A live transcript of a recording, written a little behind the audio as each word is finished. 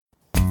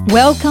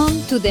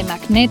Welcome to the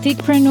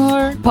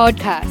Magneticpreneur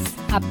Podcast,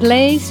 a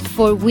place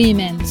for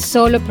women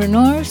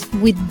solopreneurs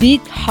with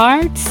big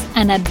hearts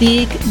and a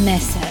big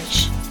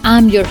message.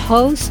 I'm your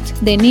host,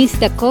 Denise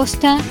Da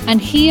Costa, and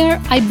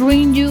here I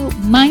bring you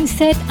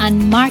mindset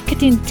and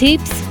marketing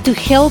tips to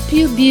help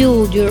you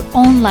build your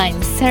online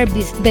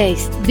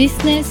service-based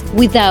business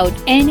without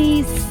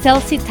any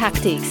salesy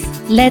tactics.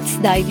 Let's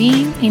dive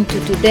into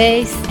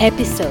today's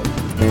episode.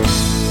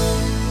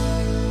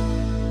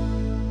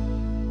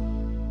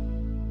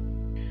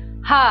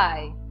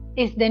 Hi,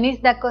 it's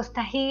Denise Da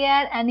Costa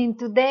here, and in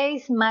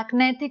today's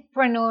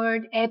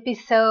Magneticpreneur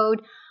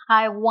episode,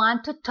 I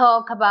want to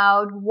talk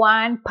about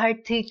one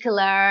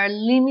particular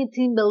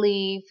limiting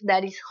belief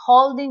that is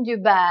holding you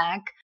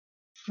back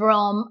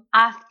from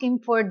asking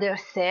for their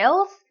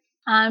sales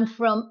and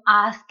from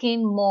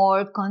asking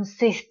more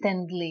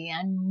consistently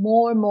and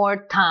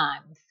more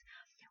times.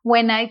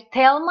 When I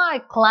tell my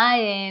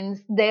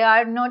clients they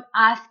are not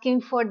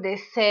asking for the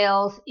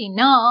sales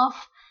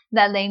enough,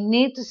 that they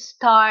need to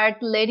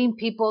start letting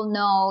people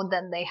know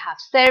that they have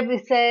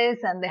services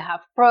and they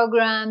have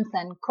programs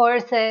and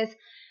courses,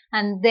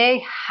 and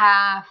they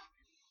have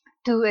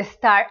to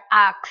start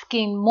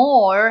asking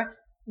more,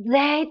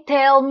 they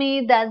tell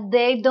me that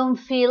they don't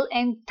feel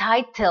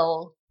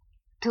entitled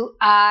to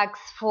ask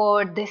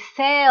for the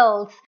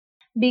sales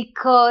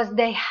because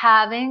they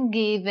haven't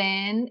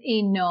given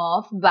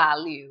enough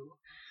value.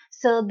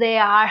 So they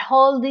are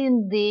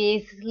holding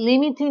this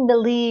limiting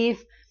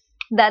belief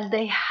that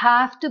they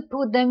have to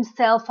put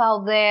themselves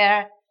out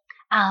there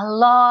a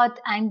lot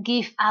and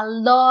give a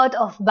lot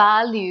of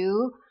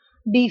value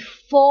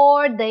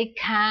before they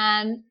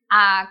can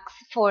ask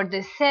for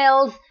the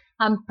sales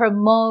and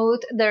promote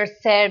their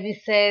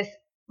services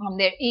and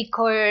their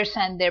e-course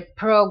and their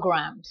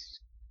programs.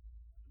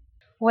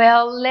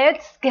 Well,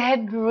 let's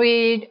get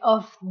rid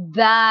of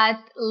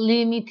that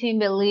limiting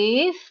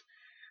belief,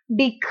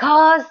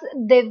 because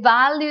the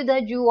value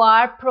that you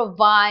are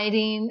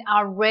providing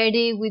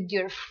already with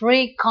your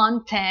free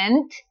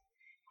content,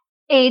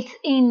 it's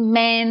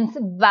immense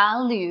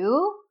value,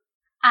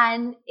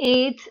 and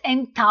it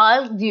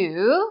entitles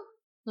you,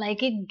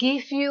 like it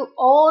gives you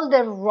all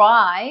the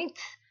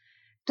rights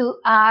to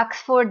ask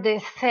for the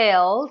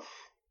sales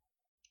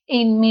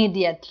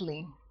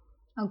immediately.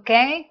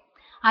 Okay?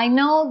 I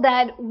know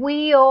that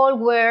we all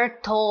were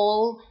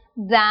told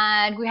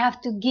that we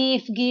have to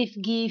give,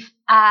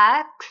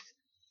 ask,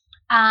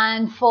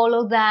 and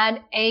follow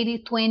that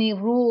 80-20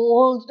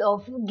 rule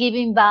of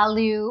giving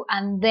value,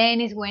 and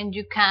then is when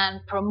you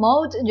can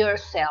promote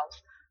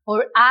yourself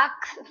or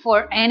ask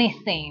for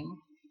anything.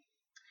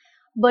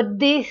 But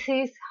this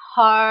is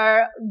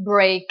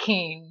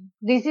heartbreaking.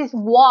 This is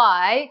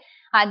why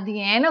at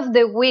the end of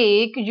the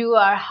week you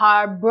are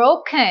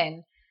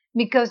heartbroken,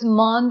 because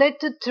Monday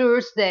to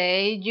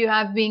Thursday you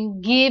have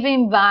been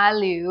giving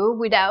value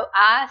without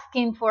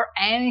asking for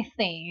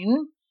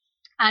anything,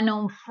 and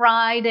on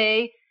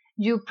Friday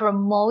you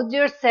promote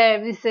your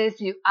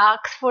services, you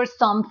ask for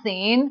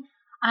something,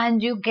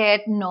 and you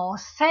get no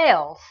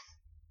sales.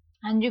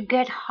 And you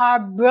get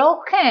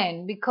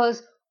heartbroken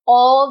because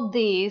all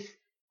this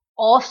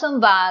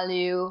awesome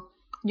value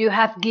you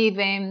have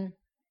given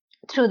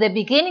through the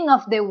beginning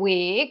of the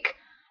week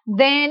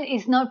then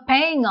is not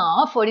paying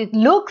off, or it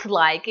looks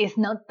like it's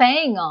not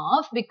paying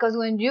off, because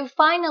when you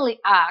finally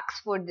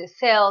ask for the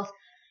sales,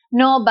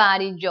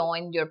 nobody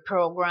joined your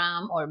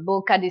program or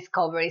book a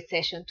discovery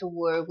session to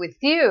work with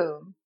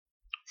you.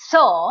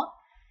 So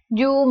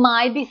you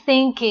might be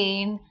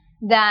thinking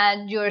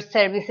that your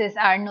services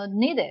are not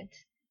needed,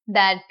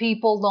 that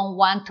people don't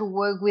want to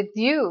work with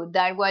you,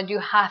 that what you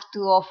have to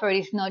offer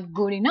is not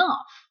good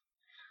enough.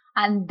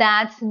 And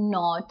that's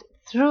not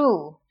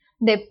true.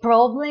 The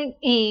problem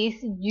is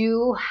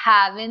you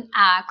haven't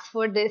asked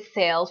for the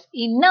sales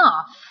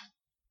enough.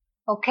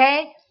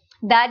 Okay?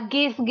 That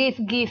give,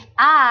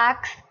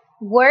 ask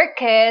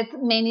worked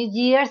many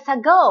years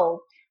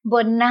ago.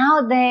 But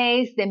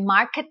nowadays the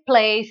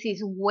marketplace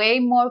is way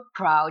more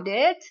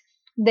crowded.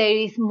 There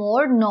is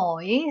more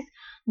noise.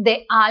 The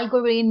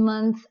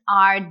algorithms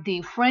are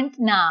different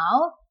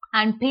now,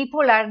 and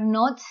people are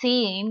not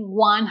seeing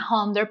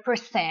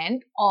 100%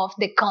 of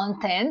the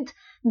content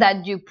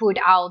that you put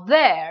out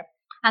there.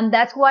 And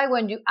that's why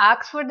when you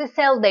ask for the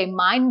sale, they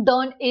might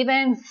don't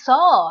even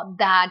saw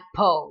that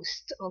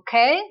post,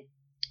 okay?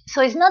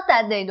 So it's not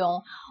that they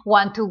don't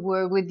want to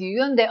work with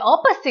you. On the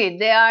opposite,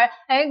 they are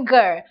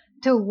eager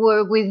to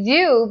work with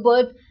you,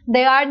 but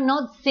they are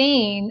not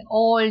seeing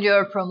all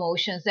your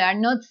promotions. They are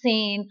not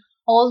seeing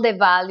all the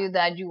value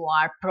that you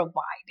are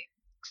providing.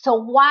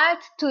 So what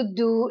to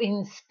do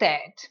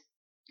instead?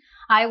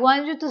 I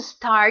want you to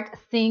start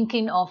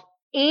thinking of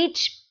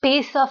each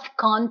piece of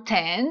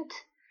content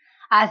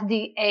as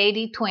the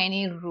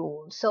 80-20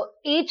 rule. So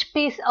each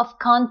piece of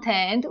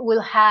content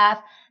will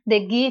have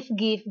the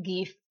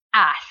give,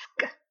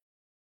 ask.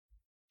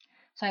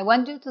 So I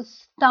want you to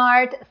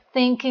start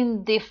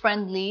thinking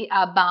differently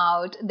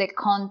about the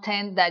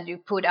content that you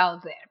put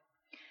out there,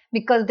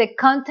 because the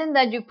content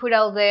that you put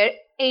out there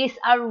is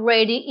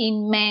already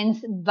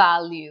immense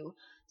value.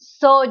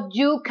 So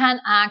you can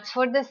ask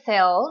for the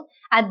sale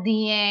at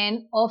the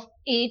end of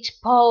each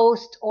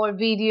post or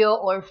video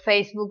or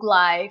Facebook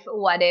Live,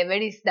 whatever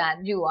it is that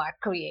you are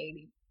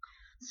creating.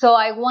 So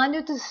I want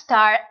you to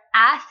start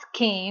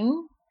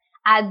asking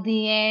at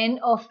the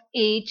end of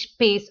each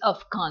piece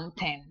of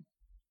content.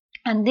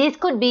 And this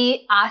could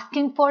be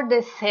asking for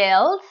the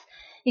sales.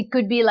 It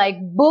could be like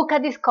book a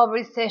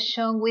discovery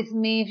session with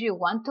me if you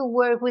want to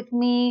work with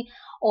me,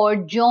 or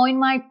join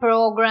my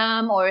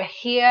program, or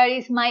here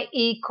is my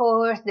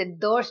e-course, the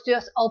doors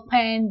just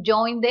open,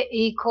 join the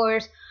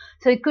e-course.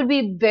 So it could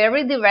be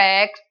very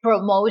direct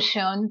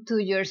promotion to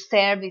your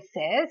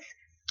services.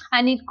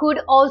 And it could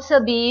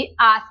also be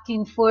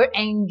asking for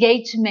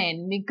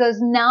engagement, because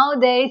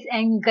nowadays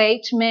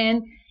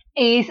engagement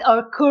is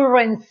our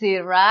currency,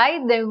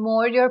 right? The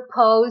more your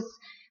posts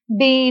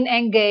being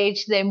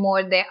engaged, the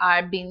more they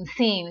are being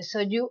seen. So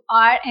you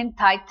are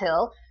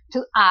entitled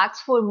to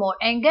ask for more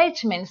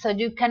engagement. So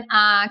you can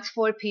ask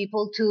for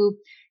people to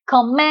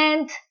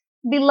comment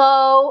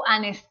below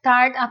and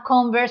start a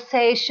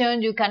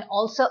conversation. You can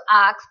also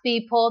ask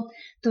people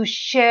to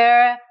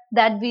share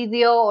that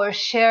video or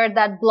share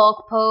that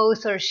blog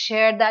post or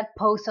share that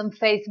post on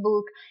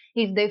Facebook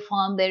if they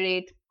found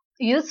it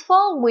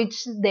useful,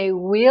 which they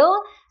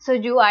will. So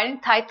you are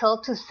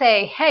entitled to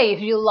say, hey,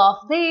 if you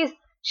love this,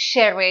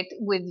 share it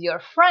with your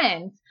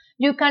friends.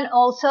 You can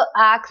also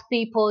ask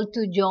people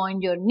to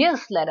join your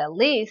newsletter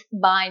list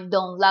by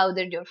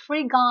downloading your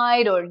free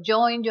guide or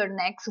join your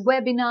next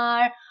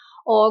webinar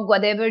or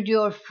whatever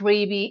your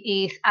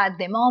freebie is at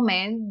the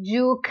moment.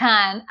 You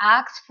can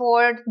ask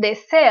for the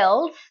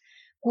sales.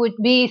 Could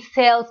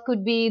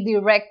be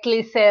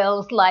directly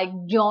sales like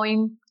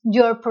join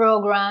your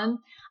program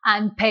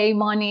and pay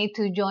money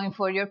to join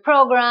for your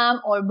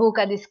program or book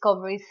a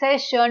discovery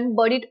session,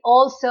 but it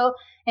also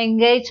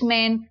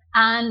engagement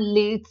and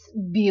leads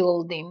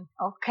building.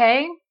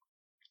 Okay.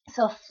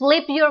 So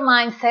flip your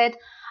mindset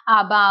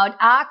about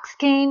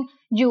asking.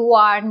 You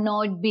are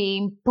not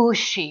being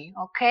pushy,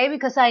 okay?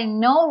 Because I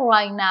know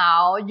right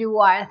now you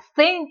are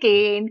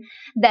thinking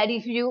that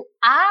if you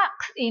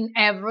ask in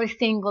every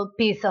single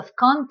piece of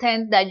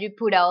content that you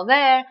put out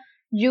there,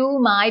 you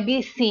might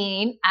be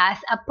seen as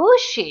a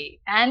pushy,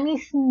 and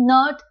it's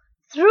not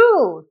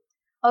true.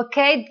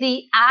 Okay?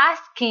 The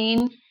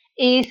asking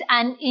is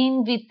an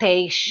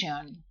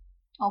invitation.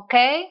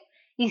 Okay?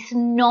 It's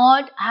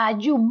not,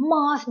 you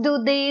must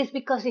do this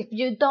because if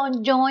you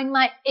don't join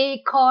my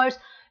e-course,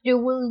 you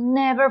will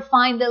never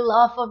find the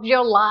love of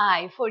your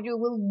life or you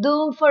will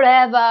doom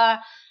forever.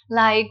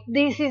 Like,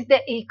 this is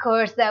the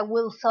e-course that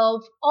will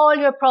solve all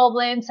your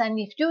problems, and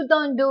if you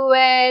don't do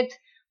it,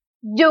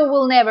 you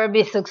will never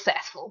be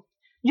successful.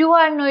 You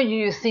are not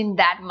using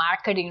that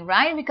marketing,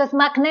 right? Because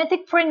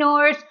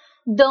magneticpreneurs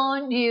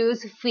don't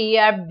use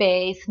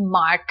fear-based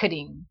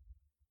marketing.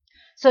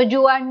 So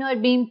you are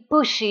not being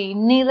pushy,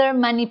 neither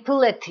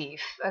manipulative,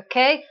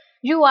 okay?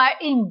 You are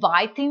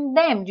inviting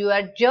them. You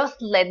are just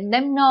letting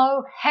them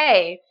know,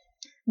 hey,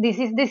 this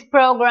is this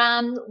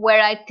program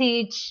where I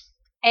teach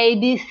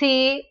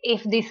ABC.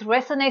 If this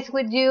resonates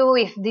with you,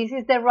 if this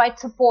is the right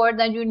support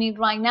that you need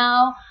right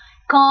now,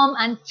 come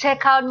and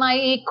check out my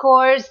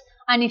e-course.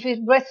 And if it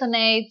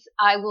resonates,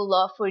 I would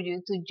love for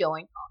you to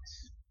join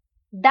us.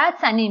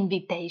 That's an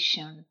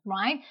invitation,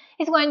 right?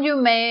 It's when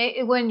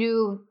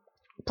you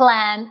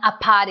plan a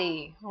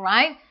party,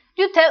 right?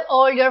 You tell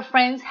all your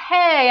friends,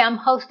 hey, I'm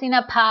hosting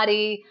a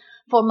party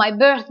for my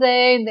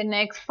birthday the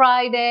next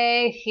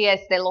Friday. Here's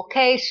the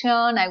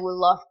location. I would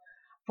love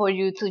for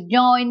you to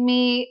join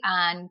me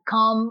and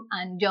come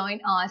and join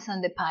us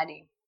on the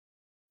party.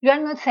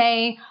 You're not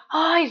saying,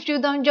 oh, if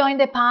you don't join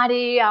the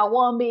party, I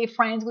won't be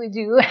friends with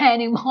you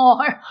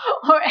anymore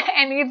or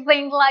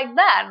anything like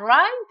that,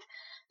 right?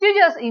 You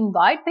just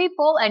invite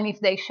people, and if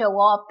they show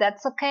up,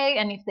 that's okay.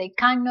 And if they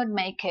cannot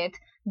make it,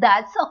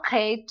 that's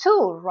okay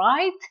too,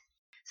 right?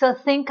 So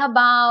think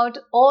about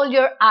all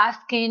your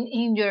asking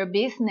in your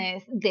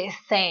business the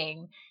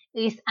same.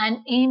 It's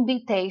an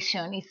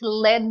invitation. It's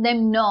let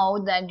them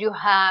know that you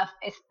have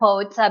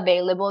spots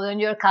available on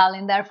your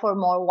calendar for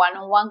more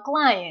one-on-one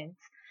clients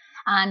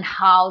and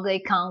how they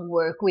can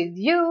work with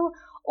you,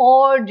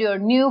 or your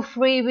new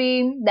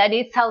freebie that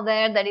is out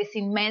there that is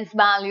immense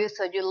value.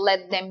 So you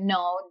let them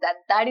know that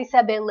that is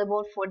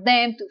available for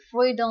them to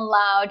free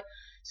download.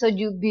 So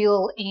you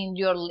build in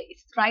your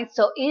list, right?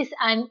 So it's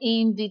an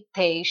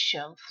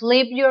invitation.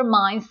 Flip your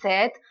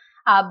mindset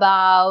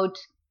about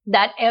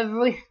that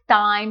every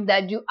time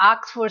that you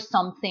ask for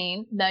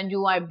something, that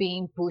you are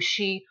being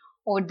pushy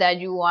or that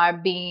you are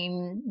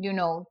being,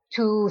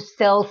 too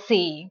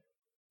salesy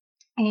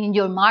in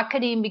your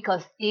marketing,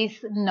 because it's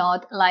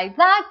not like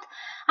that.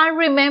 And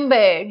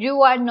remember,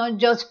 you are not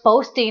just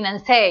posting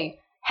and say,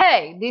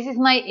 hey, this is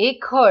my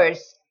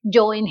e-course,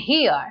 join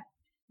here.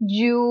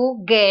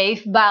 You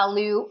gave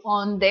value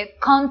on the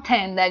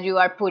content that you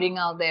are putting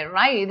out there,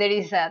 right? There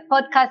is a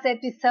podcast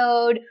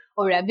episode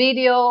or a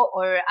video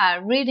or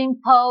a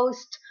reading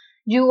post.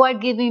 You are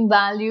giving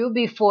value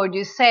before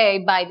you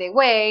say, by the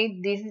way,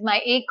 this is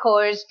my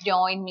e-course,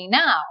 join me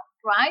now,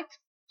 right?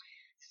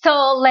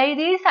 So,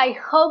 ladies, I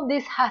hope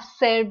this has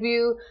served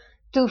you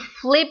to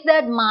flip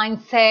that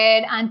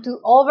mindset and to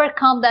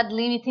overcome that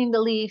limiting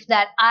belief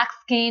that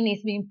asking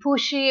is being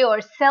pushy or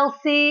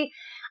salesy,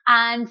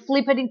 and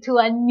flip it into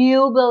a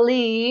new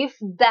belief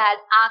that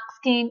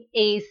asking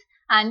is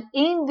an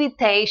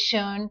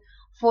invitation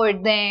for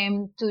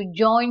them to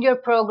join your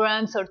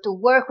programs or to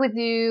work with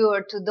you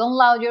or to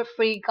download your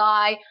free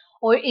guide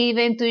or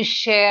even to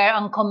share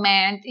and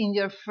comment in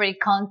your free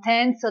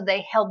content so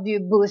they help you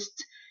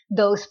boost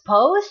those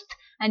posts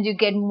and you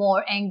get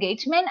more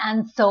engagement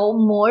and so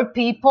more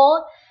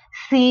people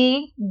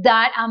see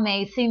that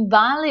amazing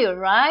value,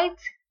 right?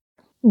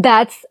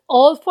 That's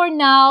all for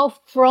now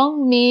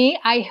from me.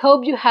 I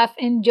hope you have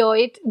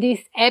enjoyed this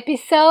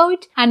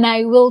episode and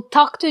I will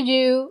talk to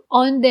you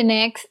on the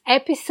next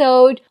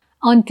episode.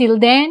 Until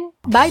then,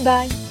 bye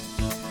bye.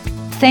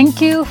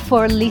 Thank you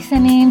for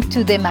listening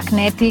to the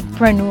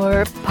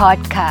Magneticpreneur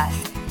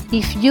podcast.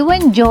 If you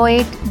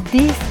enjoyed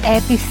this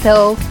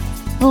episode,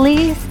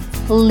 please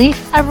leave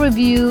a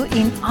review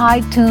in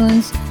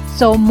iTunes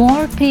so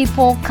more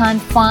people can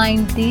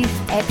find this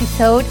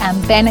episode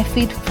and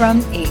benefit from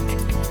it.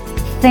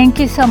 Thank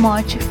you so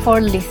much for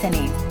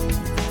listening.